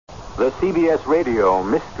The CBS Radio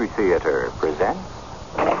Mystery Theater presents...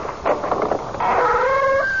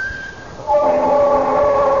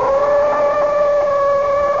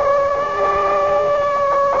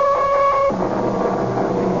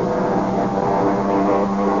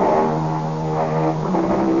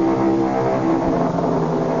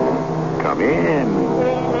 Come in.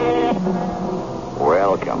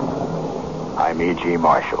 Welcome. I'm E.G.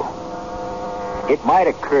 Marshall. It might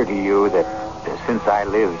occur to you that since I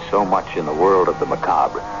lived so much in the world of the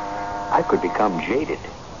macabre, I could become jaded.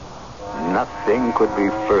 Nothing could be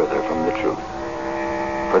further from the truth.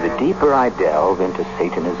 For the deeper I delve into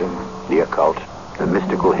Satanism, the occult, the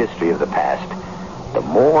mystical history of the past, the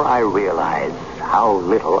more I realize how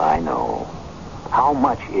little I know, how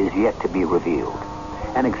much is yet to be revealed.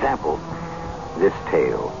 An example, this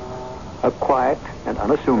tale, a quiet and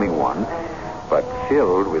unassuming one, but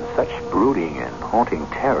filled with such brooding and haunting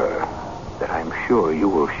terror that I'm sure you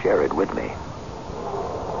will share it with me.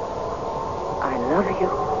 I love you,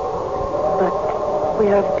 but we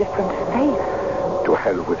are of different faiths. To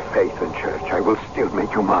hell with faith and church. I will still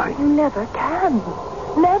make you mine. You never can.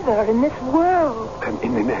 Never in this world. And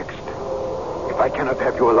in the next. If I cannot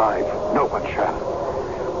have you alive, no one shall.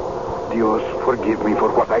 Dios, forgive me for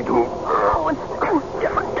what I do. Oh,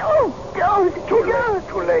 don't.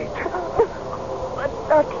 Too late. But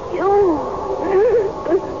not you.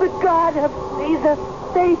 The God of Caesar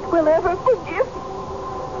faith will ever forgive.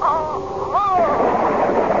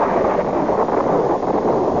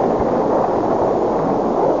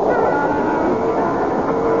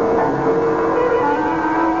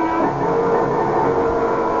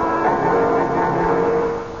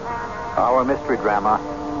 Our mystery drama,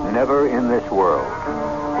 Never in This World,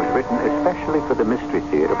 was written especially for the Mystery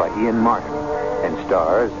Theater by Ian Martin and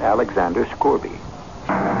stars Alexander Scorby.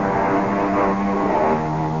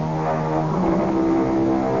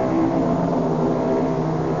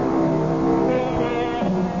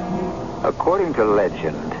 According to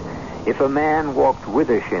legend, if a man walked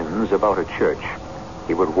withershins about a church,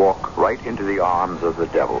 he would walk right into the arms of the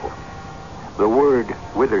devil. The word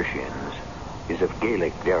withershins is of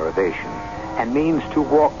Gaelic derivation and means to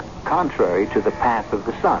walk contrary to the path of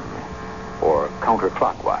the sun, or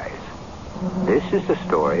counterclockwise. This is the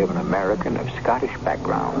story of an American of Scottish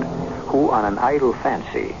background who, on an idle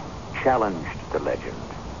fancy, challenged the legend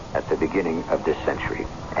at the beginning of this century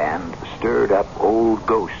and stirred up old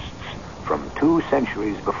ghosts from 2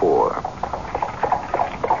 centuries before.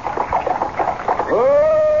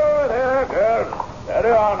 Oh, there, girl. Steady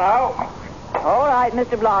on now. All right,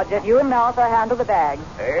 Mr. Blodgett. You and Martha handle the bag.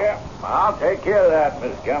 Yeah, I'll take care of that,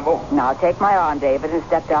 Miss Campbell. Now take my arm, David, and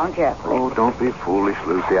step down carefully. Oh, don't be foolish,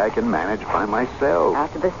 Lucy. I can manage by myself.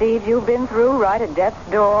 After the siege you've been through, right at death's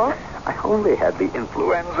door, I only had the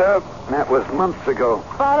influenza. That was months ago.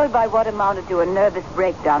 followed by what amounted to a nervous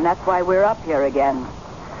breakdown. That's why we're up here again.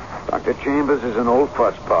 Dr. Chambers is an old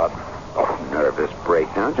fusspot. Oh, nervous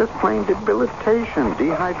breakdown. Just plain debilitation,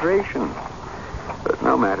 dehydration. But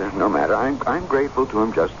no matter. I'm grateful to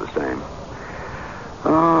him just the same.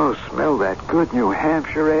 Oh, smell that good New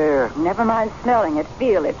Hampshire air. Never mind smelling it.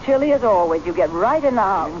 Feel it. Chilly as always. You get right in the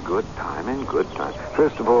house. In good time.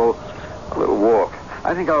 First of all, a little walk.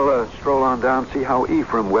 I think I'll stroll on down, see how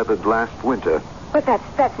Ephraim weathered last winter. But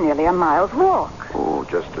that's nearly a mile's walk. Oh,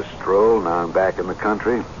 just a stroll. Now I'm back in the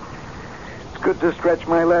country. It's good to stretch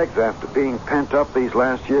my legs after being pent up these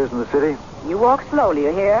last years in the city. You walk slowly,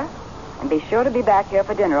 you hear? And be sure to be back here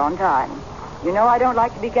for dinner on time. You know I don't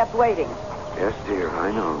like to be kept waiting. Yes, dear,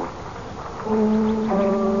 I know.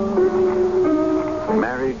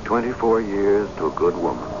 Married 24 years to a good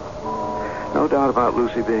woman. No doubt about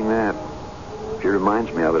Lucy being that. She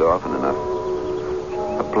reminds me of it often enough.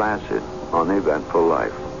 A placid, uneventful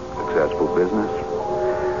life. Successful business.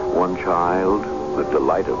 One child, the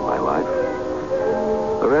delight of my life.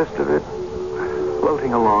 The rest of it,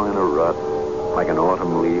 floating along in a rut, like an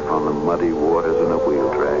autumn leaf on the muddy waters in a wheel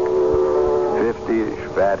track. 50-ish,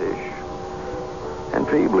 fattish, and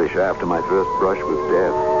feeblish after my first brush with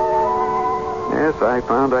death. Yes, I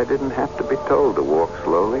found I didn't have to be told to walk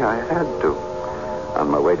slowly. I had to. On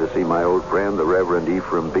my way to see my old friend, the Reverend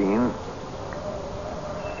Ephraim Bean.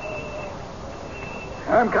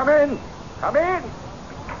 Come in.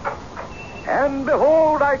 And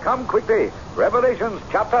behold, I come quickly. Revelations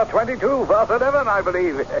chapter 22, verse 11, I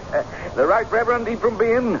believe. The Right Reverend Ephraim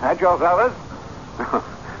Bean at your service.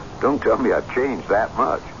 Don't tell me I've changed that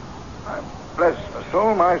much. Bless my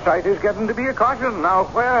soul, my sight is getting to be a caution. Now,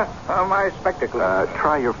 where are my spectacles?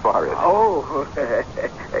 Try your forehead. Oh,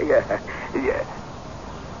 yeah.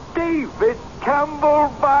 David Campbell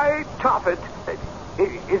by Toffet.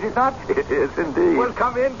 Is it not? It is indeed. Well,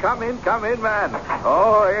 come in, man.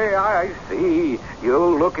 Oh, hey, I see. You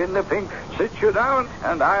look in the pink. Sit you down,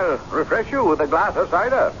 and I'll refresh you with a glass of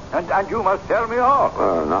cider. And you must tell me all.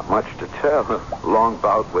 Not much to tell. Long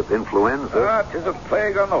bout with influenza. 'Tis a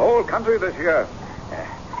plague on the whole country this year.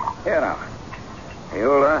 Here now.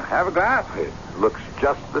 You'll have a glass? It looks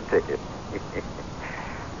just the ticket.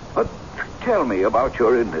 But tell me about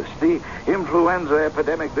your illness. The influenza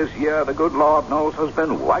epidemic this year, the good Lord knows, has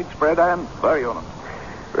been widespread and virulent.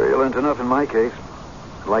 Virulent enough in my case.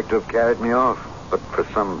 I'd like to have carried me off. But for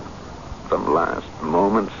some last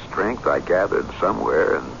moment's strength I gathered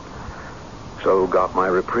somewhere and so got my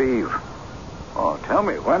reprieve. Oh, tell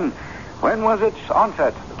me, when was its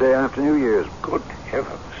onset? The day after New Year's. Good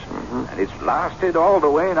heavens. Mm-hmm. And it's lasted all the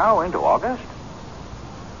way now into August?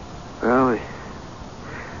 Well,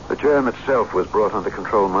 the germ itself was brought under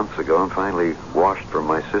control months ago and finally washed from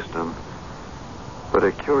my system. But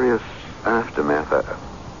a curious aftermath,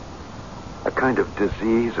 a kind of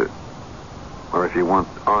disease, or if you want,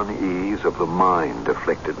 unease of the mind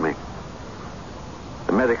afflicted me.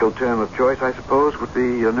 The medical term of choice, I suppose, would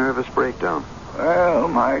be a nervous breakdown. Well,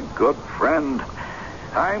 my good friend,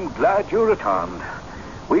 I'm glad you returned.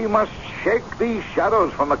 We must shake these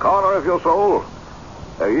shadows from the corner of your soul,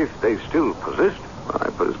 if they still persist. I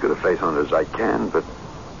put as good a face on it as I can, but...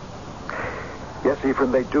 Yes,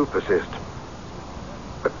 Ephraim, they do persist.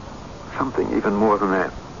 But something even more than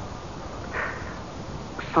that.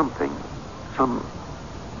 Something, some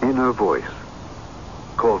inner voice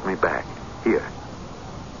called me back here.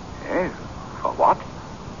 Eh? For what?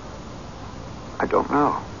 I don't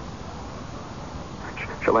know.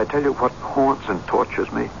 Shall I tell you what haunts and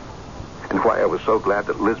tortures me? And why I was so glad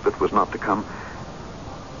that Lisbeth was not to come?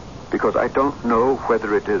 Because I don't know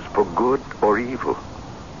whether it is for good or evil.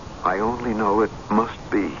 I only know it must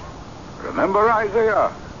be. Remember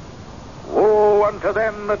Isaiah. Woe unto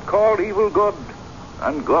them that call evil good,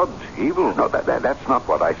 and good evil. No, that's not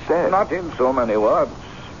what I said. Not in so many words.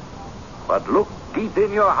 But look deep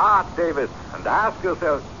in your heart, David, and ask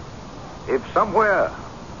yourself if somewhere,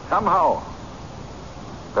 somehow,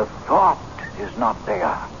 the thought is not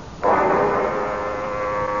there.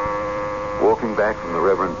 Walking back from the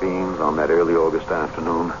Reverend Bean's on that early August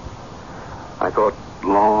afternoon, I thought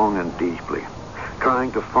long and deeply,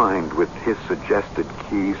 trying to find with his suggested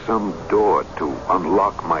key some door to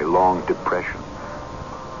unlock my long depression.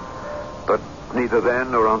 But neither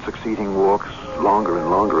then nor on succeeding walks, longer and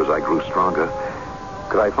longer as I grew stronger,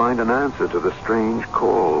 could I find an answer to the strange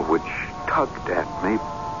call which tugged at me,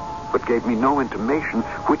 but gave me no intimation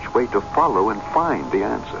which way to follow and find the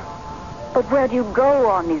answer. But where do you go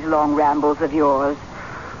on these long rambles of yours?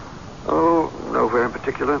 Oh, nowhere in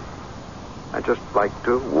particular. I just like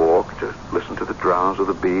to walk, to listen to the drowse of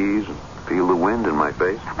the bees, and feel the wind in my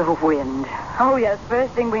face. The wind. Oh, yes,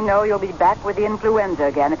 first thing we know, you'll be back with the influenza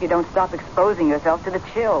again if you don't stop exposing yourself to the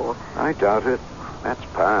chill. I doubt it. That's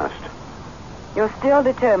past. You're still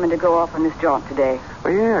determined to go off on this jaunt today? Oh,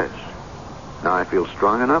 yes. Now I feel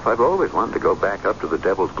strong enough. I've always wanted to go back up to the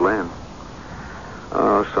Devil's Glen.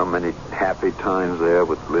 Oh, so many happy times there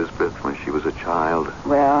with Lisbeth when she was a child.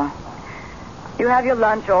 Well, you have your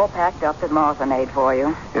lunch all packed up that Martha made for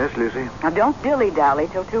you. Yes, Lucy? Now, don't dilly-dally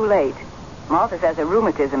till too late. Martha says her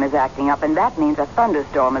rheumatism is acting up, and that means a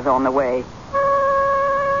thunderstorm is on the way.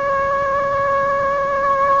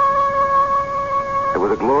 It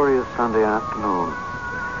was a glorious Sunday afternoon.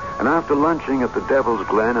 And after lunching at the Devil's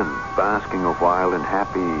Glen and basking a while in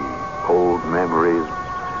happy old memories,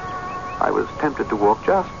 I was tempted to walk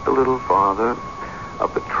just a little farther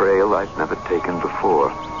up a trail I'd never taken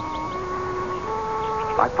before.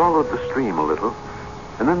 I followed the stream a little,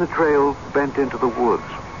 and then the trail bent into the woods.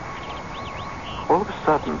 All of a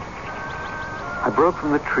sudden, I broke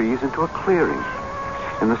from the trees into a clearing,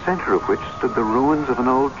 in the center of which stood the ruins of an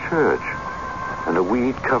old church and a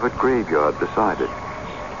weed-covered graveyard beside it.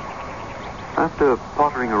 After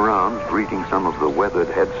pottering around, reading some of the weathered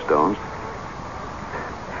headstones,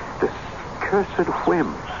 this cursed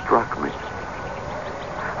whim struck me.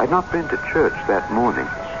 I'd not been to church that morning,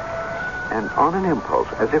 and on an impulse,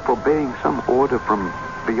 as if obeying some order from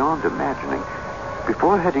beyond imagining,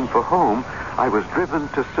 before heading for home, I was driven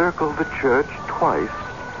to circle the church twice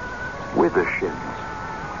with a shins.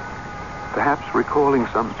 Perhaps recalling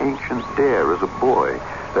some ancient dare as a boy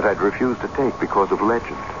that I'd refused to take because of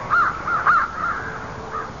legend.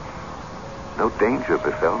 No danger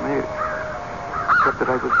befell me, except that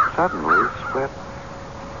I was suddenly swept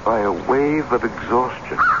by a wave of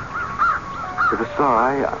exhaustion. With a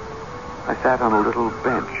sigh, I sat on a little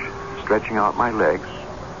bench, stretching out my legs.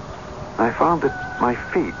 I found that my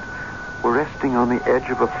feet were resting on the edge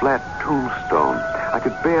of a flat tombstone. I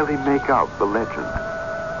could barely make out the legend.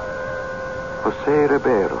 Jose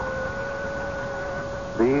Ribeiro.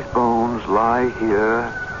 These bones lie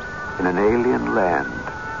here in an alien land.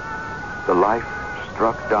 The life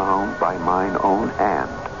struck down by mine own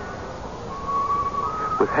hand.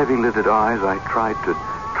 With heavy-lidded eyes, I tried to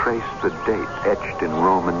trace the date etched in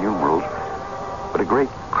Roman numerals, but a great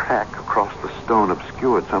crack across the stone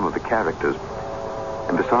obscured some of the characters.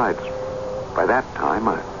 And besides, by that time,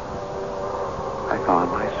 I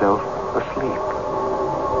found myself asleep.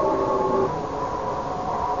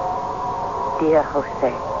 Dear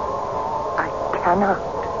Jose, I cannot.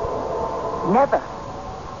 Never.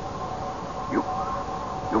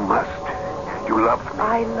 You must. You love me.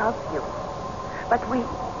 I love you. But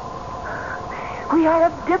we are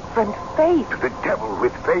of different faith. To the devil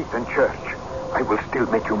with faith and church. I will still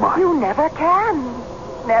make you mine. You never can.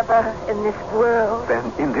 Never in this world.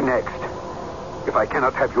 Then in the next. If I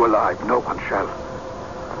cannot have you alive, no one shall.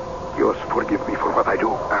 Yours, forgive me for what I do.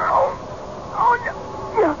 Oh, no.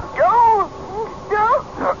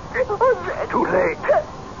 Too late.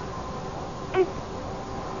 It's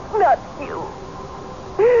not you.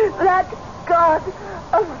 That God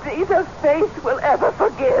of Caesar's face will ever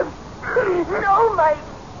forgive. No, my...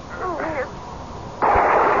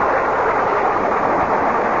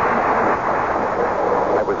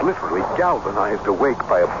 I was literally galvanized awake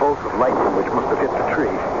by a bolt of lightning which must have hit the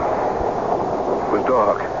tree. It was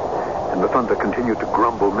dark, and the thunder continued to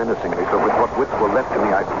grumble menacingly, so with what wits were left to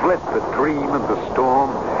me, I fled the dream and the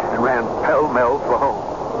storm and ran pell-mell for home.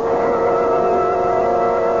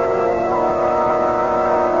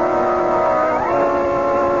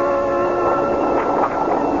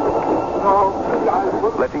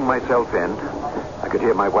 Letting myself in, I could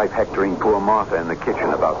hear my wife hectoring poor Martha in the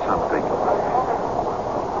kitchen about something.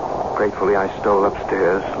 Gratefully, I stole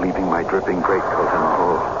upstairs, leaving my dripping greatcoat in the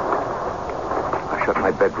hall. I shut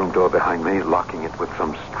my bedroom door behind me, locking it with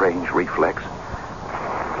some strange reflex.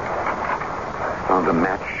 I found a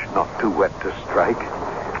match not too wet to strike,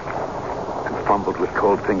 and fumbled with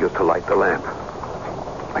cold fingers to light the lamp.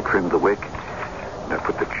 I trimmed the wick, and I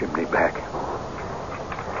put the chimney back.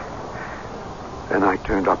 Then I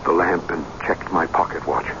turned up the lamp and checked my pocket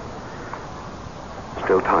watch.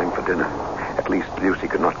 Still time for dinner. At least Lucy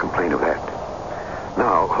could not complain of that.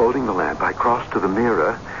 Now, holding the lamp, I crossed to the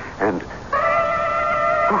mirror and...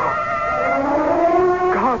 Oh,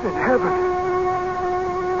 God in heaven!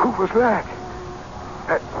 Who was that?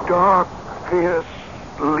 That dark, fierce,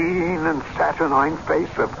 lean, and saturnine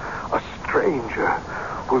face of a stranger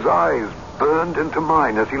whose eyes burned into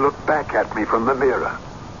mine as he looked back at me from the mirror.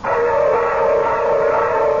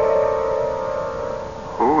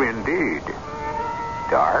 Who indeed?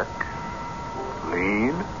 Dark?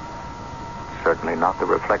 Lean? Certainly not the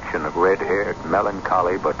reflection of red-haired,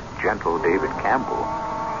 melancholy, but gentle David Campbell.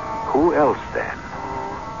 Who else, then?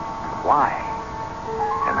 Why?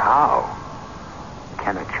 And how?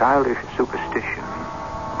 Can a childish superstition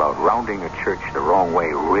about rounding a church the wrong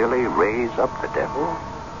way really raise up the devil?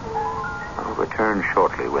 I'll return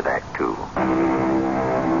shortly with Act 2.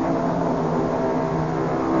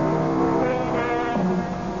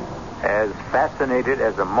 As fascinated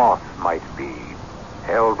as a moth might be,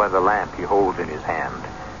 held by the lamp he holds in his hand,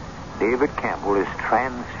 David Campbell is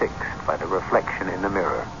transfixed by the reflection in the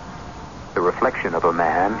mirror. The reflection of a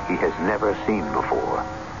man he has never seen before,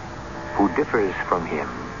 who differs from him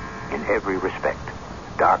in every respect.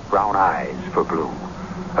 Dark brown eyes for Blue,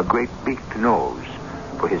 a great beaked nose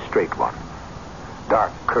for his straight one,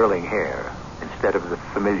 dark curling hair instead of the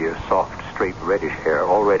familiar soft, straight reddish hair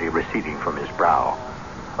already receding from his brow.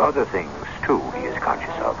 Other things, too, he is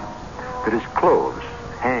conscious of. That his clothes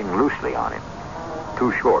hang loosely on him,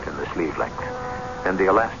 too short in the sleeve length, and the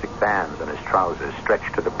elastic bands on his trousers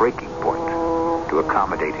stretch to the breaking point to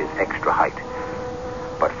accommodate his extra height.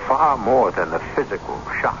 But far more than the physical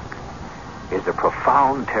shock is the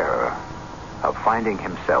profound terror of finding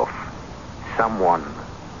himself someone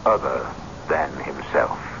other than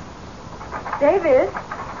himself. David?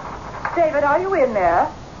 David, are you in there?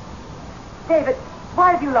 David,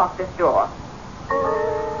 why have you locked this door?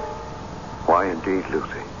 Why indeed,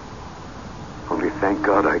 Lucy? Only thank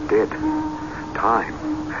God I did. Time.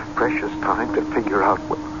 Precious time to figure out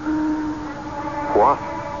what...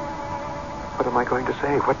 What am I going to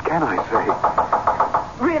say? What can I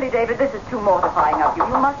say? Really, David, this is too mortifying of you.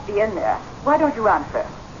 You must be in there. Why don't you answer?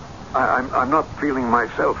 I'm not feeling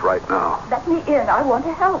myself right now. Let me in. I want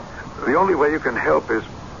to help. The only way you can help is...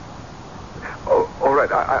 Oh, all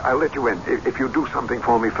right, I'll let you in if you do something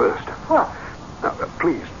for me first. What? Now,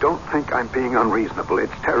 please, don't think I'm being unreasonable.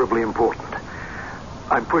 It's terribly important.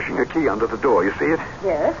 I'm pushing a key under the door. You see it?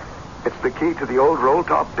 Yes. It's the key to the old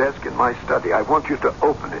roll-top desk in my study. I want you to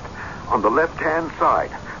open it. On the left-hand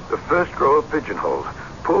side, the first row of pigeonholes.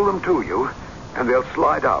 Pull them to you, and they'll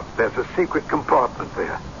slide out. There's a secret compartment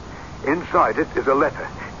there. Inside it is a letter.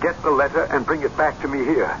 Get the letter and bring it back to me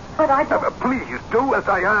here. But I don't... Please, do as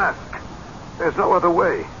I ask. There's no other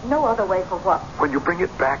way. No other way for what? When you bring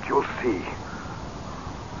it back, you'll see.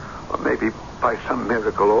 Or maybe by some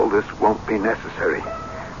miracle, all this won't be necessary.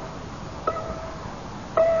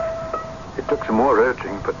 It took some more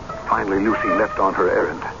urging, but finally Lucy left on her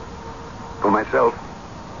errand. For myself,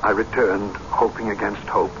 I returned, hoping against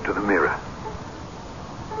hope, to the mirror.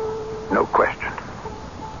 No question.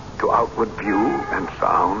 To outward view and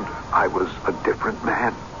sound, I was a different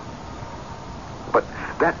man. But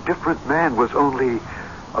that different man was only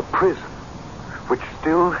a prison, which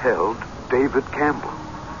still held David Campbell.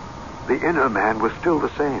 The inner man was still the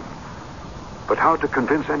same. But how to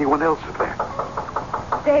convince anyone else of that?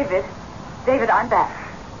 David, I'm back.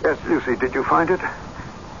 Yes, Lucy, did you find it?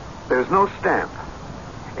 There's no stamp.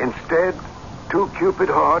 Instead, 2 Cupid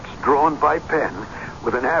hearts drawn by pen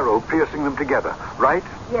with an arrow piercing them together, right?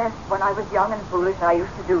 Yes, when I was young and foolish, I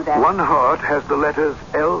used to do that. One heart has the letters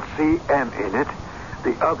LCM in it,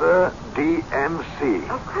 the other DMC.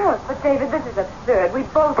 Of course, but David, this is absurd. We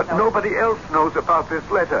both But know. nobody else knows about this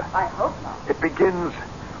letter. I hope not. It begins,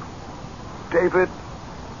 David,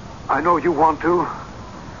 I know you want to,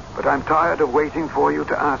 but I'm tired of waiting for you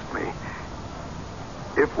to ask me.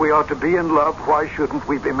 If we are to be in love, why shouldn't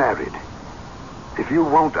we be married? If you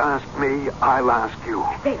won't ask me, I'll ask you.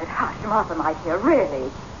 David, hush, Martha might hear.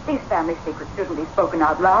 Really? These family secrets shouldn't be spoken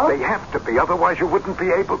out loud. They have to be, otherwise you wouldn't be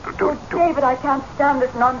able to do... David, I can't stand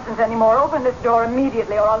this nonsense anymore. Open this door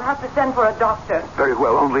immediately, or I'll have to send for a doctor. Very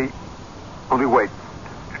well, only wait.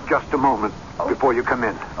 Just a moment before you come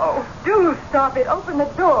in. Oh, do stop it. Open the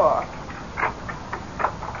door.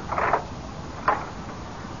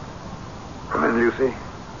 Come in, Lucy.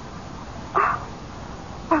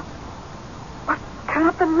 Turn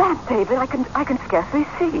up the lamp, David. I can scarcely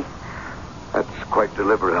see. That's quite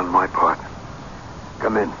deliberate on my part.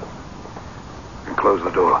 Come in. And close the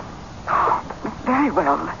door. Very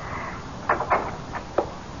well.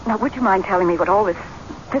 Now, would you mind telling me what all this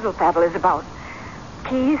fiddle-faddle is about?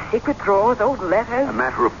 Keys, secret drawers, old letters? A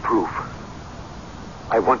matter of proof.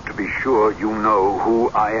 I want to be sure you know who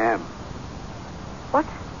I am.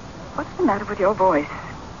 What's the matter with your voice?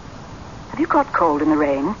 Have you caught cold in the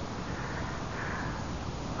rain?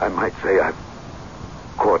 I might say I've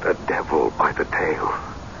caught a devil by the tail.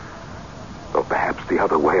 Or perhaps the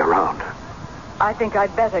other way around. I think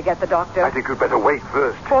I'd better get the doctor. I think you'd better wait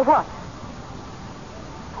first. For what?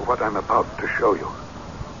 For what I'm about to show you.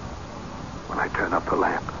 When I turn up the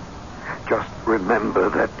lamp. Just remember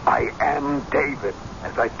that I am David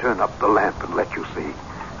as I turn up the lamp and let you see.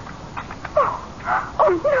 Oh,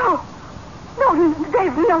 no. No,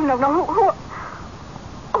 David, no.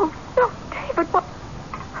 Oh, no, David, what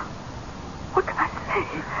can I say?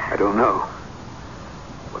 I don't know.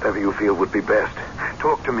 Whatever you feel would be best.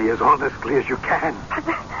 Talk to me as honestly as you can.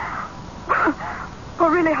 Well,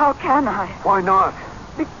 really, how can I? Why not?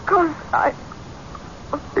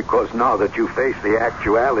 Because now that you face the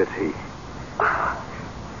actuality,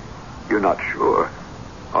 you're not sure,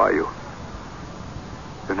 are you?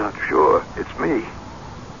 You're not sure it's me.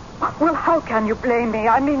 Well, how can you blame me?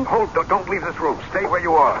 I mean... Don't leave this room. Stay where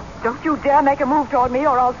you are. Don't you dare make a move toward me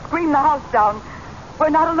or I'll scream the house down.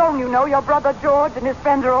 We're not alone, you know. Your brother George and his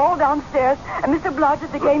friends are all downstairs. And Mr.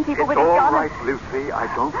 Blodgett, the gamekeeper with his gun... It's all right, Lucy. I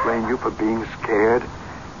don't blame you for being scared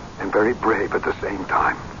and very brave at the same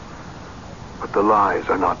time. But the lies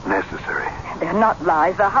are not necessary. They're not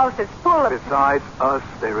lies. The house is full of... Besides us,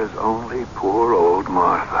 there is only poor old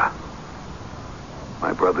Martha.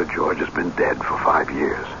 My brother George has been dead for 5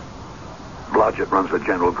 years. Blodgett runs a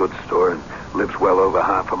general goods store and lives well over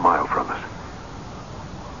half a mile from us.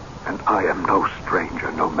 And I am no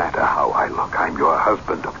stranger, no matter how I look. I'm your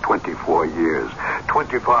husband of 24 years.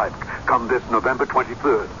 25 come this November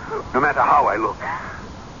 23rd. No matter how I look.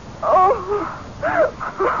 Oh,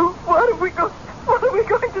 what are we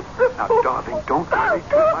going to do? Now, darling, don't worry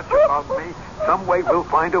too much about me. Some way we'll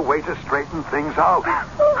find a way to straighten things out.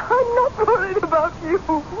 I'm not worried about you.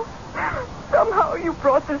 Somehow you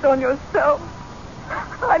brought this on yourself.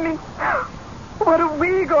 I mean, what are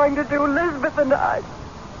we going to do, Elizabeth and I?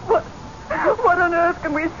 What on earth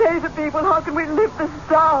can we say to people? How can we live this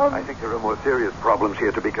down? I think there are more serious problems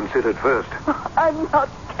here to be considered first. I'm not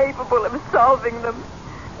capable of solving them.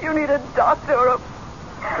 You need a doctor or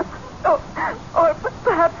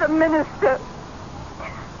perhaps a minister.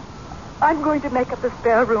 I'm going to make up a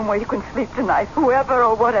spare room where you can sleep tonight, whoever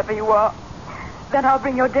or whatever you are. Then I'll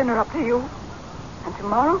bring your dinner up to you. And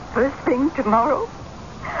tomorrow, first thing tomorrow,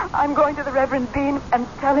 I'm going to the Reverend Bean and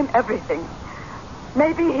tell him everything.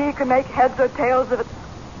 Maybe he can make heads or tails of it.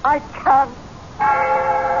 I can't.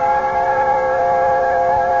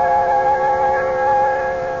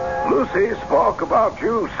 Lucy spoke about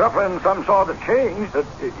you suffering some sort of change that...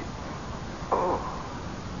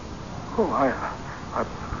 I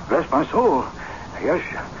bless my soul. Yes,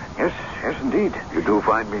 indeed. You do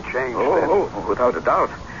find me changed, then? Oh, without a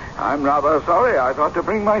doubt. I'm rather sorry. I thought to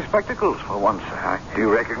bring my spectacles for once. Do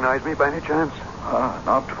you recognize me by any chance?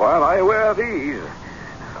 Not while I wear these.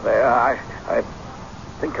 There, I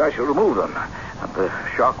think I shall remove them. And the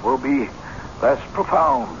shock will be less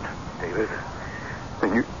profound, David.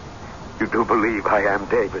 Then you do believe I am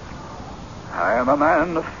David? I am a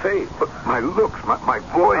man of faith. But my looks, my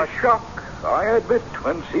voice... A shock, I admit,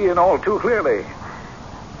 when seeing all too clearly.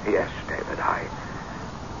 Yes, David, I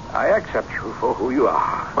accept you for who you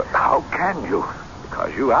are. But how can you?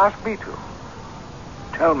 Because you asked me to.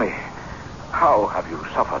 Tell me, how have you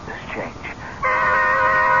suffered this change?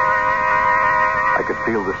 I could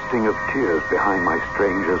feel the sting of tears behind my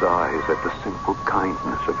stranger's eyes at the simple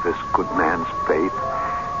kindness of this good man's faith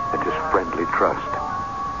and his friendly trust.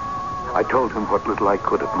 I told him what little I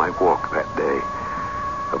could of my walk that day,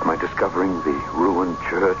 of my discovering the ruined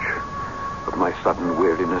church, of my sudden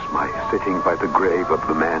weariness, my sitting by the grave of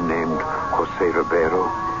the man named Jose Ribeiro,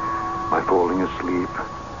 my falling asleep,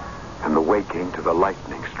 and the waking to the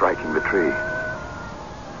lightning striking the tree.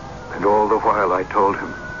 And all the while I told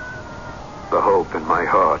him, the hope in my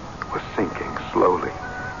heart was sinking slowly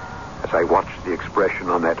as I watched the expression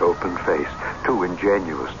on that open face, too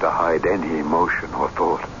ingenuous to hide any emotion or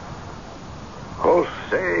thought.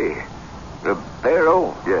 Jose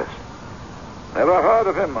Ribeiro? Yes. Never heard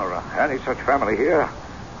of him or any such family here.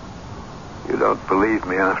 You don't believe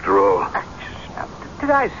me after all. Did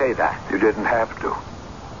I say that? You didn't have to.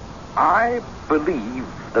 I believe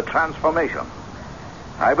the transformation.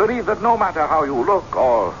 I believe that no matter how you look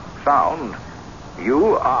or sound,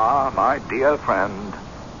 you are my dear friend,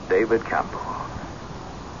 David Campbell.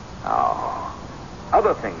 Now,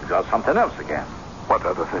 other things are something else again. What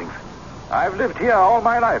other things? I've lived here all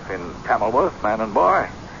my life in Tamilworth, man and boy.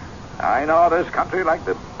 I know this country like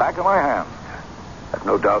the back of my hand. I've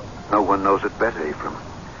no doubt no one knows it better, Ephraim.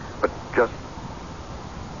 But just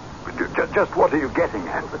what are you getting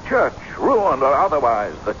at? The church, ruined or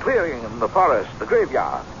otherwise, the clearing in the forest, the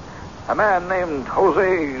graveyard. A man named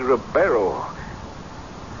Jose Ribeiro.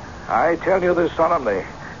 I tell you this solemnly,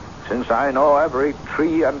 since I know every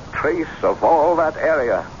tree and trace of all that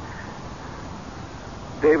area.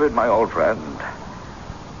 David, my old friend,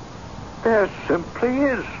 there simply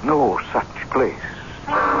is no such place.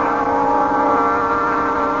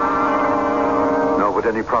 Nor would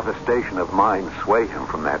any protestation of mine sway him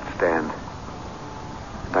from that stand.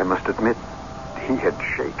 And I must admit, he had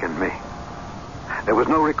shaken me. There was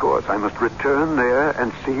no recourse. I must return there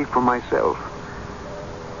and see for myself.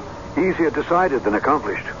 Easier decided than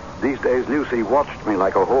accomplished. These days, Lucy watched me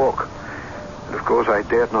like a hawk. And of course, I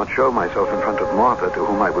dared not show myself in front of Martha, to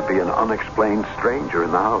whom I would be an unexplained stranger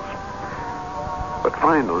in the house. But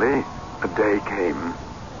finally, a day came.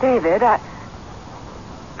 David,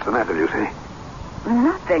 What's the matter, Lucy?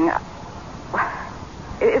 Nothing.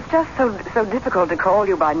 It's just so difficult to call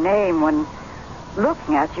you by name when,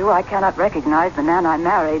 looking at you, I cannot recognize the man I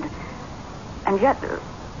married. And yet...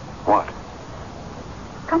 What?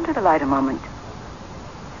 Come to the light a moment.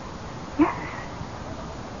 Yes.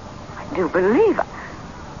 I do believe...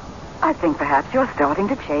 I think perhaps you're starting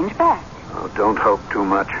to change back. Oh, don't hope too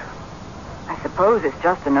much. I suppose it's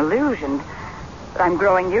just an illusion that I'm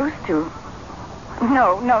growing used to.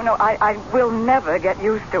 No. I will never get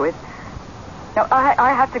used to it. No,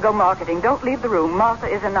 I have to go marketing. Don't leave the room. Martha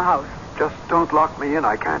is in the house. Just don't lock me in.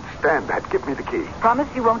 I can't stand that. Give me the key.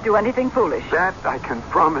 Promise you won't do anything foolish. That I can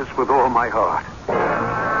promise with all my heart.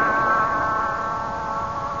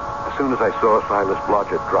 As soon as I saw Silas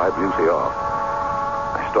Blodgett drive Lucy off,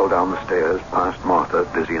 I stole down the stairs, past Martha,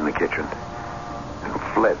 busy in the kitchen, and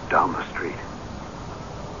fled down the street.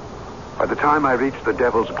 By the time I reached the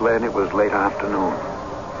Devil's Glen, it was late afternoon.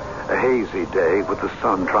 A hazy day with the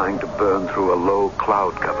sun trying to burn through a low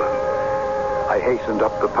cloud cover. I hastened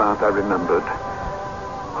up the path I remembered,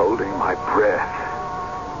 holding my breath.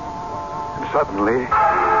 And suddenly,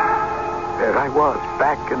 there I was,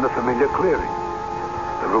 back in the familiar clearing.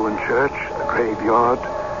 The ruined church, the graveyard,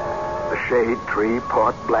 the shade tree,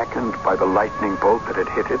 part blackened by the lightning bolt that had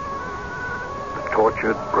hit it. The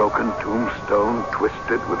tortured, broken tombstone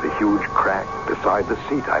twisted with a huge crack beside the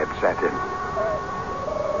seat I had sat in.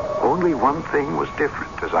 Only one thing was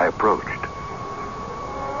different as I approached.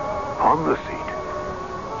 On the seat,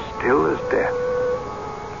 still as death,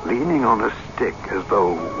 leaning on a stick as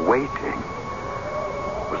though waiting,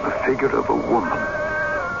 was the figure of a woman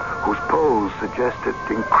whose pose suggested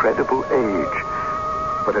incredible age,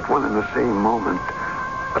 but at one and the same moment,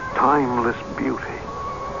 a timeless beauty.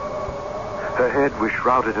 Her head was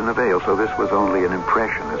shrouded in a veil, so this was only an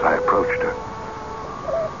impression as I approached her.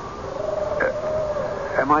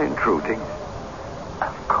 Am I intruding?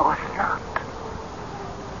 Of course not.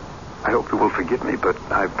 I hope you will forgive me, but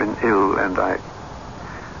I've been ill, and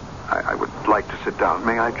I would like to sit down.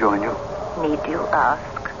 May I join you? Need you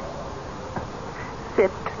ask?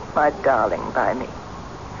 Sit, my darling, by me.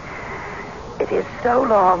 It is so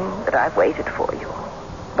long that I've waited for you,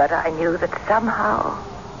 but I knew that somehow,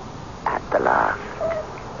 at the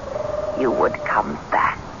last, you would come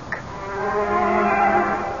back.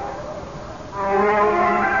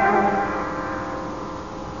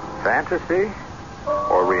 Fantasy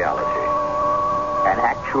or reality? An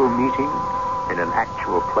actual meeting in an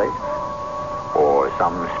actual place? Or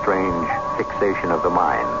some strange fixation of the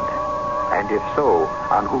mind? And if so,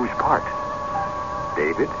 on whose part?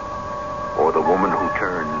 David? Or the woman who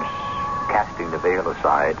turns, casting the veil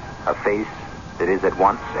aside, a face that is at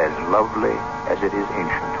once as lovely as it is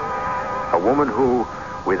ancient? A woman who,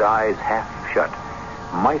 with eyes half shut,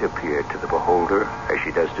 might appear to the beholder, as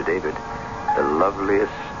she does to David, the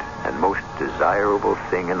loveliest and most desirable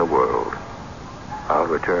thing in the world. I'll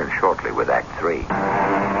return shortly with Act 3.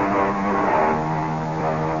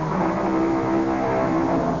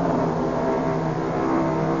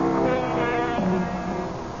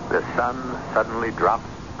 The sun suddenly drops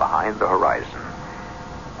behind the horizon,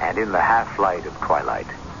 and in the half-light of twilight,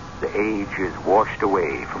 the age is washed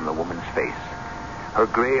away from the woman's face. Her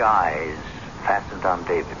gray eyes, fastened on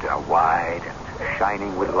David, are wide and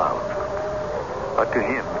shining with love. But to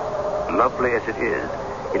him, lovely as it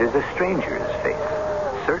is a stranger's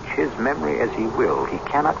face. Search his memory as he will, he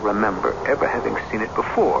cannot remember ever having seen it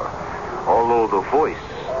before, although the voice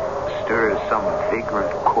stirs some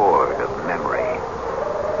vagrant chord of memory.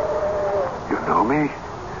 You know me?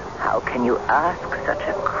 How can you ask such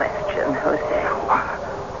a question, Jose?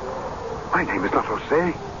 My name is not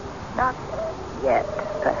Jose. Not yet,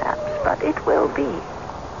 perhaps, but it will be.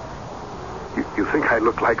 You think I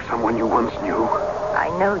look like someone you once knew? I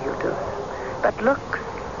know you do. But looks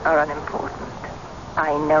are unimportant.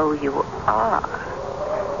 I know you are.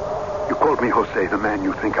 You called me Jose, the man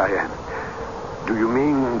you think I am. Do you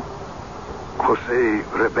mean Jose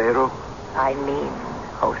Ribeiro? I mean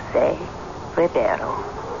Jose Ribeiro.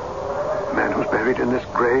 The man who's buried in this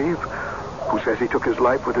grave? Who says he took his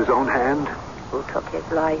life with his own hand? Who took his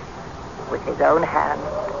life with his own hand,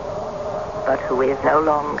 but who is no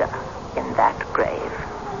longer in that grave.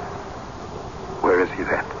 Where is he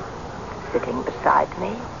then? Sitting beside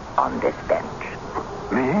me on this bench.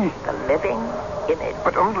 Me? The living image.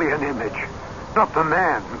 But only an image. Not the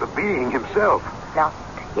man, the being himself. Not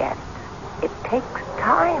yet. It takes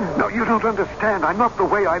time. No, you don't understand. I'm not the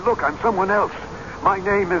way I look. I'm someone else. My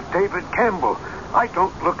name is David Campbell. I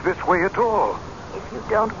don't look this way at all. If you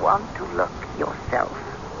don't want to look yourself,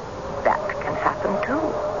 that can happen too.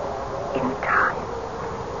 In time.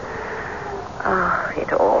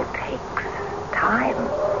 It all takes time.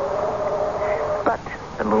 But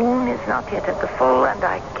the moon is not yet at the full, and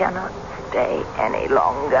I cannot stay any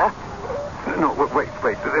longer. No, wait.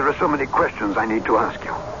 There are so many questions I need to ask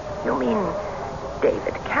you. You mean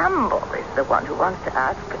David Campbell is the one who wants to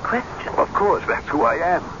ask the question? Of course, that's who I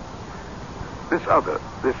am. This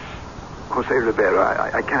Jose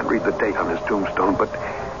Rivera, I can't read the date on his tombstone, but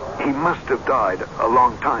he must have died a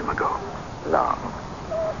long time ago. Long.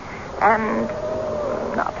 And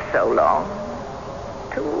not so long.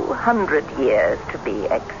 200 years to be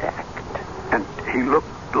exact. And he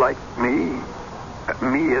looked like me?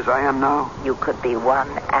 Me as I am now? You could be one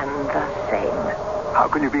and the same. How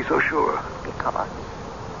can you be so sure? Because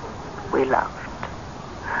we loved.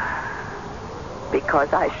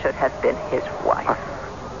 Because I should have been his wife.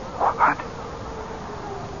 What?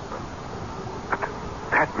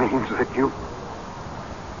 That means that you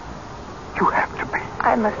have to be.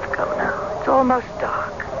 I must go now. It's almost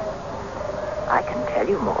dark. I can tell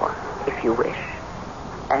you more, if you wish.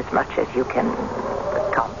 As much as you can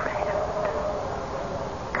comprehend.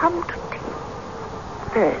 Come to tea.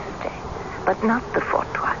 Thursday, but not before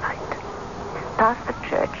twilight. Past the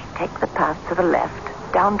church, take the path to the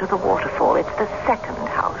left, down to the waterfall. It's the second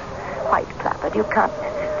house. White placard. You can't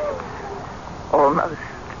miss it. It's almost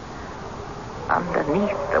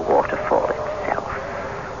underneath the waterfall itself.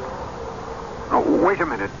 Oh, wait a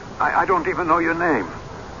minute. I don't even know your name.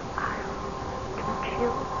 I'll teach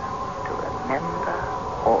you to remember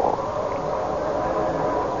all.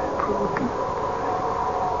 Prudence.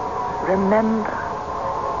 Remember.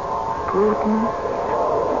 Prudence.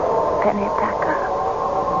 Pennypacker.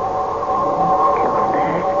 Till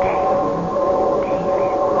Thursday, David.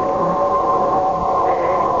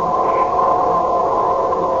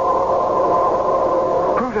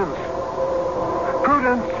 Prudence!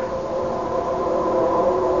 Prudence!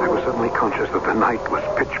 I was suddenly conscious that the night was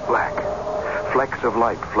pitch black. Flecks of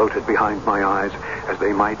light floated behind my eyes as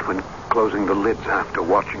they might when closing the lids after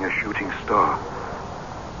watching a shooting star.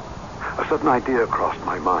 A sudden idea crossed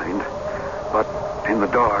my mind, but in the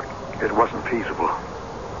dark, it wasn't feasible.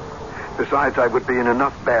 Besides, I would be in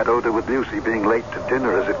enough bad odor with Lucy being late to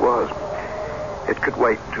dinner as it was. It could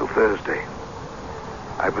wait till Thursday.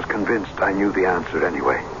 I was convinced I knew the answer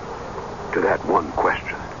anyway, to that one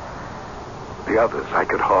question. The others I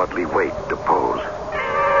could hardly wait to pose.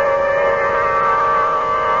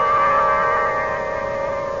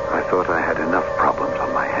 I thought I had enough problems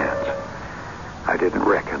on my hands. I didn't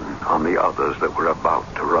reckon on the others that were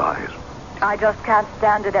about to rise. I just can't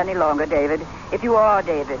stand it any longer, David. If you are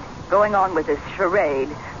David, going on with this charade,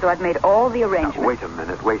 so I've made all the arrangements. Now,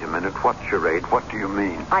 wait a minute. What charade? What do you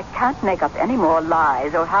mean? I can't make up any more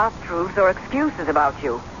lies or half-truths or excuses about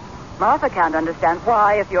you. Martha can't understand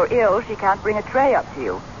why, if you're ill, she can't bring a tray up to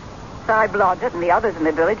you. Cy Blodgett and the others in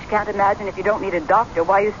the village can't imagine if you don't need a doctor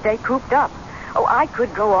why you stay cooped up. Oh, I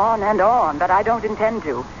could go on and on, but I don't intend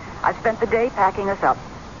to. I've spent the day packing us up.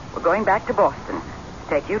 We're going back to Boston.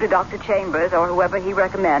 Take you to Dr. Chambers or whoever he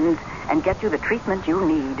recommends and get you the treatment you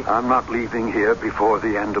need. I'm not leaving here before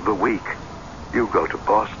the end of the week. You go to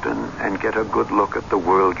Boston and get a good look at the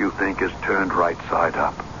world you think is turned right side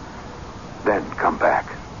up. Then come back.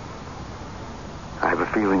 I have a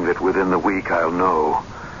feeling that within the week I'll know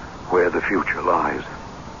where the future lies.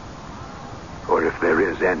 Or if there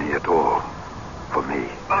is any at all for me.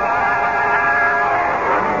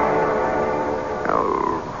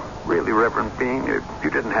 Really, Reverend Bean, you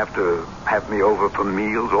didn't have to have me over for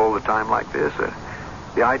meals all the time like this.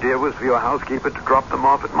 The idea was for your housekeeper to drop them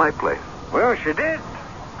off at my place. Well, she did.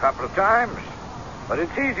 A couple of times. But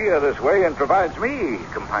it's easier this way and provides me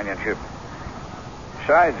companionship.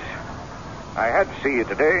 Besides, I had to see you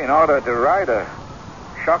today in order to write a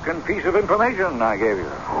shocking piece of information I gave you.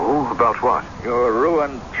 Oh, about what? Your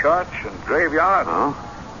ruined church and graveyard. Oh?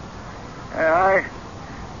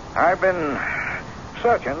 I've been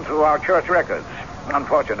searching through our church records.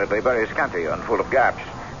 Unfortunately, very scanty and full of gaps.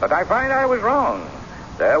 But I find I was wrong.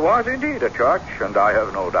 There was indeed a church, and I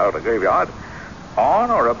have no doubt a graveyard, on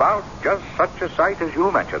or about just such a site as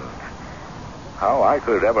you mentioned. How I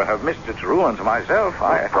could ever have missed its ruins myself,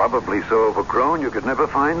 Probably so overgrown you could never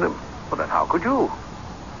find them. Well, then how could you?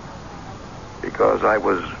 Because I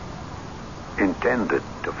was intended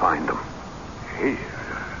to find them. Gee,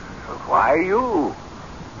 why you?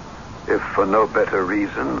 If for no better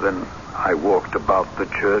reason than I walked about the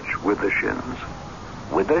church with the shins.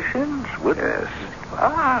 With the shins? Yes.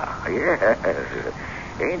 Ah, yes.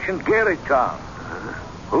 Ancient Gaelic tongue.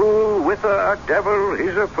 Who with a devil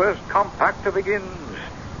his first compact begins,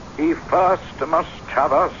 he first must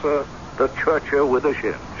traverse the church with the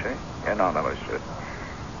shins. Anonymous.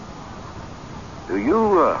 Do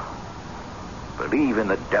you believe in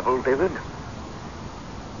the devil, David?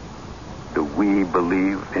 Do we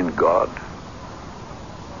believe in God?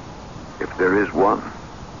 If there is one,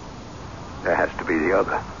 there has to be the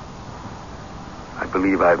other. I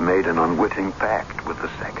believe I've made an unwitting pact with the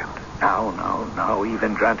second. No,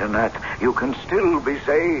 even granting that, you can still be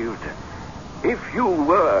saved. If you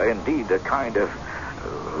were indeed a kind of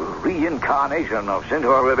reincarnation of Saint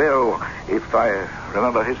Rebel, if I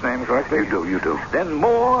remember his name correctly. You do. Then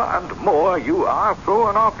more and more you are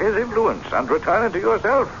throwing off his influence and returning to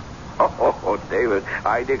yourself. Oh, David,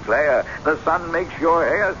 I declare, the sun makes your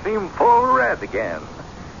hair seem full red again.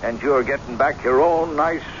 And you're getting back your own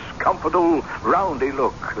nice, comfortable, roundy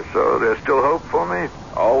look. So there's still hope for me?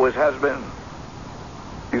 Always has been.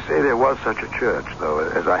 You say there was such a church, though,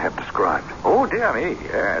 as I have described. Oh, dear me,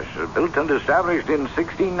 yes. Built and established in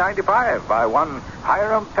 1695 by one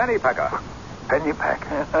Hiram Pennypacker.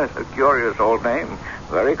 Pennypacker? Yes, a curious old name.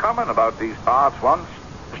 Very common about these parts once.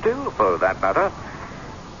 Still, for that matter.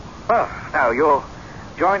 Well, now, you'll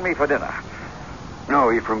join me for dinner.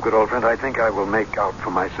 No, Ephraim, good old friend, I think I will make out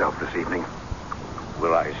for myself this evening.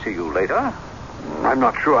 Will I see you later? I'm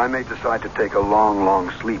not sure. I may decide to take a long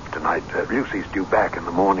sleep tonight. Lucy's due back in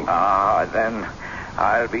the morning. Then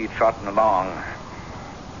I'll be trotting along.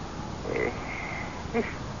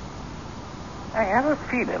 I have a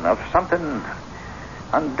feeling of something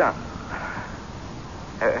undone.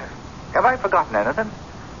 Have I forgotten anything?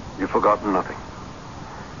 You've forgotten nothing.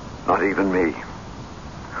 Not even me,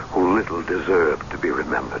 who little deserved to be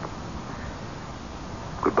remembered.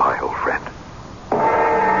 Goodbye, old friend.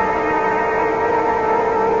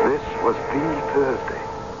 This was the Thursday,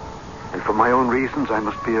 and for my own reasons, I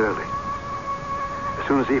must be early. As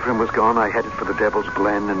soon as Ephraim was gone, I headed for the Devil's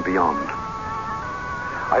Glen and beyond.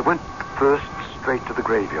 I went first straight to the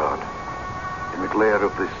graveyard, in the glare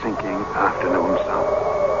of the sinking afternoon sun.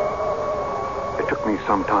 It took me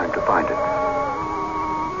some time to find it.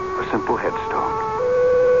 A simple headstone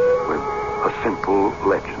with a simple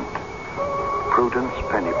legend. Prudence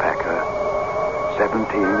Pennypacker,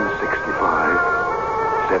 1765,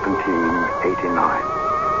 1789.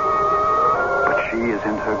 But she is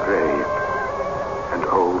in her grave, and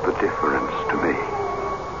oh, the difference to me.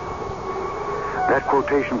 That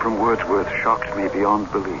quotation from Wordsworth shocked me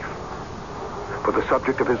beyond belief. For the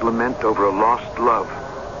subject of his lament over a lost love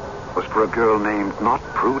was for a girl named not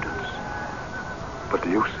Prudence, but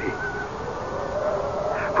Lucy.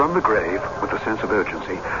 From the grave, with a sense of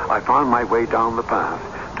urgency, I found my way down the path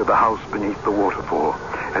to the house beneath the waterfall,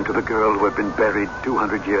 and to the girl who had been buried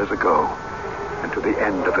 200 years ago, and to the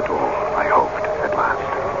end of it all, I hoped, at last.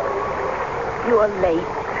 You're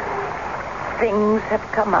late. Things have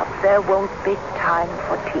come up. There won't be time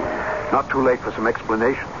for tea. Not too late for some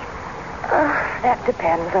explanations. That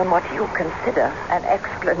depends on what you consider an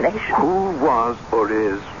explanation. Who was or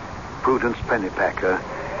is Prudence Pennypacker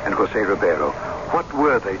and Jose Ribeiro? What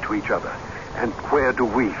were they to each other? And where do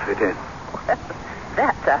we fit in? Well,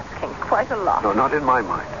 that's asking quite a lot. No, not in my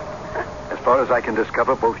mind. As far as I can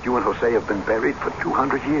discover, both you and Jose have been buried for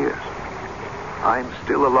 200 years. I'm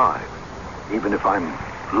still alive, even if I'm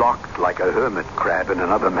locked like a hermit crab in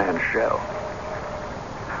another man's shell.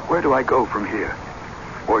 Where do I go from here?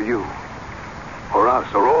 Or you? Or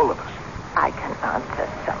us? Or all of us? I can answer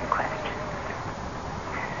some questions.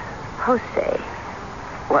 Jose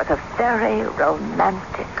was a very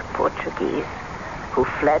romantic Portuguese who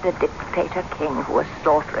fled a dictator king who was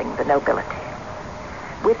slaughtering the nobility.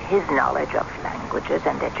 With his knowledge of languages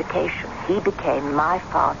and education, he became my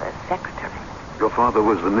father's secretary. Your father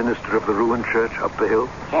was the minister of the ruined church up the hill?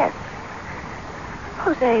 Yes.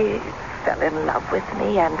 Jose fell in love with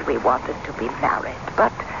me and we wanted to be married,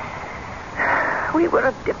 but we were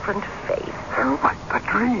of different faiths. Oh, the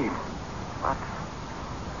dream. What?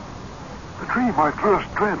 The dream I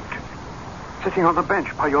first dreamt. Sitting on the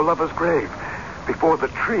bench by your lover's grave, before the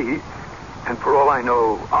tree, and for all I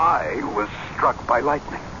know, I was struck by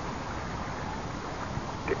lightning.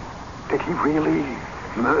 Did he really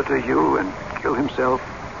murder you and kill himself?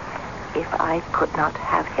 If I could not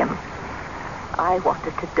have him, I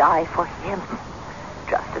wanted to die for him,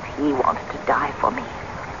 just as he wanted to die for me.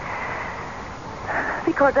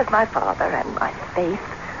 Because of my father and my faith,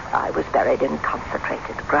 I was buried in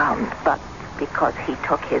consecrated ground, but because he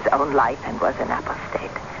took his own life and was an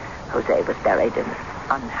apostate, Jose was buried in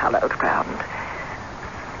unhallowed ground.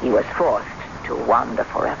 He was forced to wander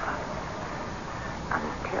forever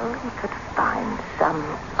until he could find some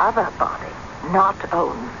other body not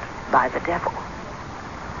owned by the devil.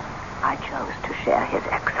 I chose to share his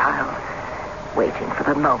exile, waiting for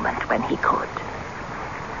the moment when he could.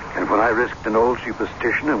 And when I risked an old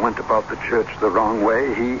superstition and went about the church the wrong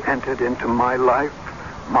way, he entered into my life,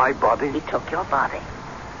 my body. He took your body,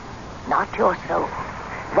 not your soul.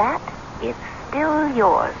 That is still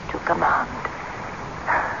yours to command.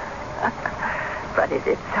 But is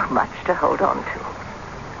it so much to hold on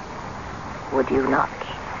to? Would you not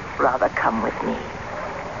rather come with me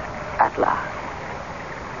at last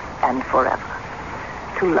and forever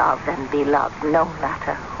to love and be loved no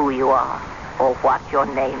matter who you are or what your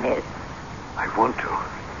name is? I want to.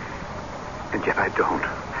 And yet I don't.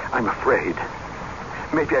 I'm afraid.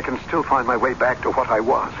 Maybe I can still find my way back to what I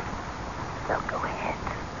was. So go ahead.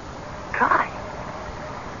 Try.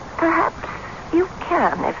 Perhaps you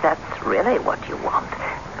can if that's really what you want.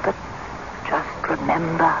 But just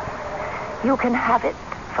remember, you can have it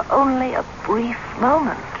for only a brief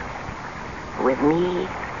moment. With me,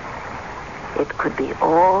 it could be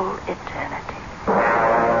all eternity.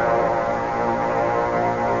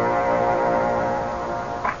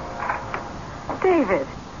 David.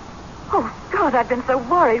 Oh, God, I've been so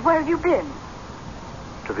worried. Where have you been?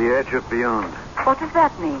 To the edge of beyond. What does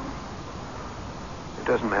that mean? It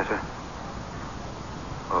doesn't matter.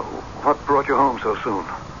 What brought you home so soon?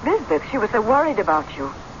 Lisbeth, she was so worried about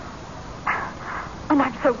you. And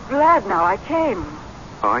I'm so glad now I came.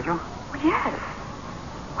 Are you? Yes.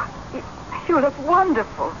 You look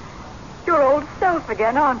wonderful. your old self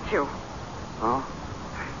again, aren't you? Oh?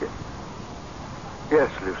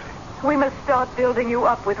 Yes, Lucy. We must start building you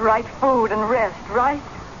up with right food and rest, right?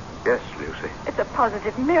 Yes, Lucy. It's a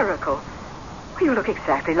positive miracle. You look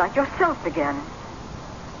exactly like yourself again.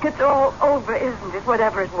 It's all over, isn't it,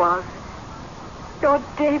 whatever it was? You're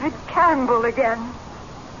David Campbell again.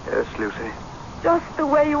 Yes, Lucy. Just the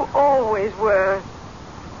way you always were.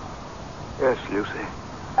 Yes, Lucy.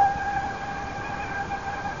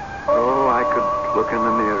 Oh, I could look in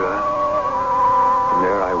the mirror, and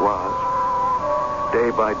there I was. Day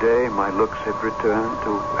by day, my looks had returned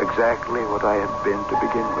to exactly what I had been to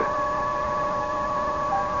begin with.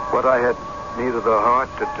 What I had neither the heart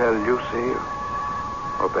to tell Lucy,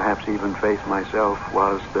 or perhaps even face myself,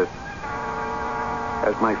 was that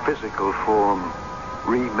as my physical form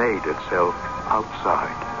remade itself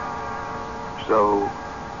outside, so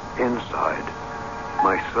inside,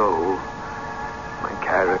 my soul, my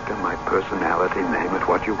character, my personality, name it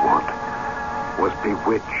what you want, was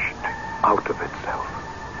bewitched out of itself.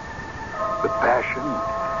 The passion,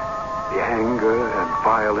 the anger and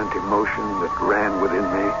violent emotion that ran within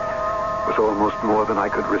me was almost more than I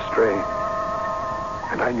could restrain.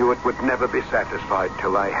 And I knew it would never be satisfied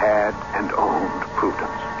till I had and owned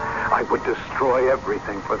Prudence. I would destroy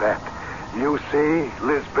everything for that. Lucy,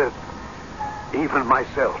 Lisbeth, even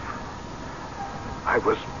myself. I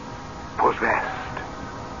was possessed.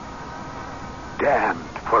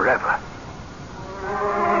 Damned forever.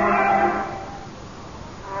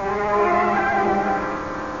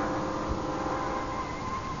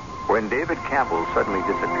 When David Campbell suddenly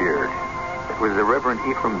disappeared, it was the Reverend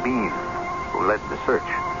Ephraim Bean who led the search.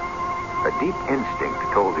 A deep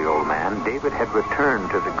instinct told the old man David had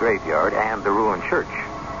returned to the graveyard and the ruined church,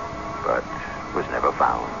 but was never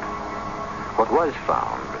found. What was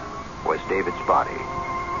found was David's body,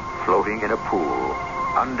 floating in a pool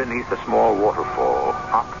underneath a small waterfall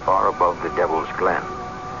not far above the Devil's Glen.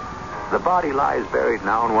 The body lies buried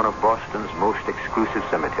now in one of Boston's most exclusive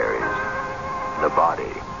cemeteries. The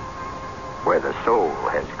body, where the soul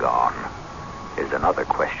has gone, is another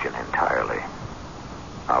question entirely.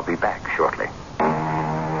 I'll be back shortly.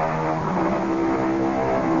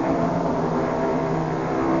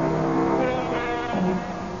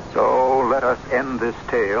 So let us end this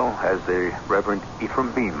tale, as the Reverend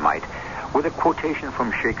Ephraim Bean might, with a quotation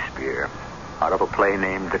from Shakespeare out of a play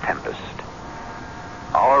named The Tempest.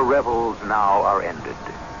 Our revels now are ended.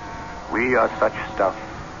 We are such stuff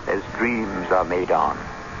as dreams are made on,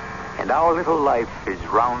 and our little life is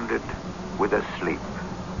rounded with a sleep.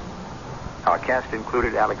 Our cast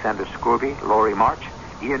included Alexander Scorby, Laurie March,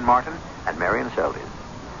 Ian Martin, and Marion Seldes.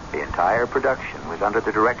 The entire production was under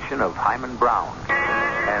the direction of Hyman Brown.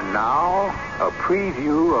 And now, a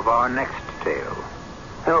preview of our next tale.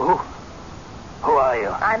 Who are you?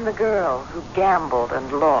 I'm the girl who gambled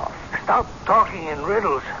and lost. Stop talking in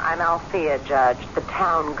riddles. I'm Althea, Judge, the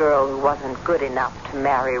town girl who wasn't good enough to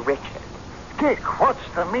marry Richard. Dick, what's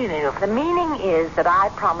the meaning of... The meaning is that I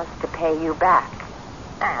promised to pay you back.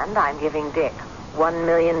 And I'm giving Dick $1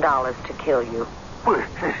 million to kill you. Well,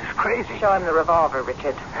 this is crazy. Show him the revolver,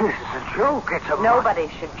 Richard. This is a joke. It's a... Nobody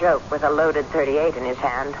should joke with a loaded .38 in his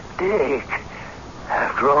hand. Dick,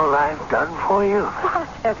 after all I've done for you... What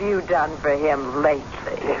have you done for him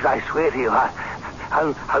lately? Yes, I swear to you,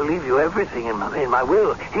 I'll leave you everything in my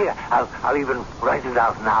will. Here, I'll even write it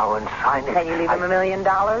out now and sign it. Can you leave him $1 million?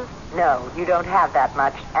 No, you don't have that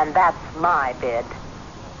much, and that's my bid.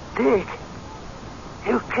 Dick,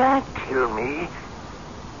 you can't kill me.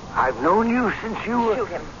 I've known you since you were... Shoot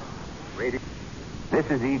him. This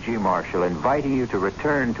is E.G. Marshall inviting you to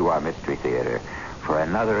return to our Mystery Theater for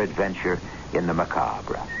another adventure in the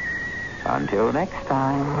macabre. Until next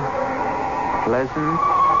time, pleasant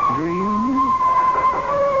dreams.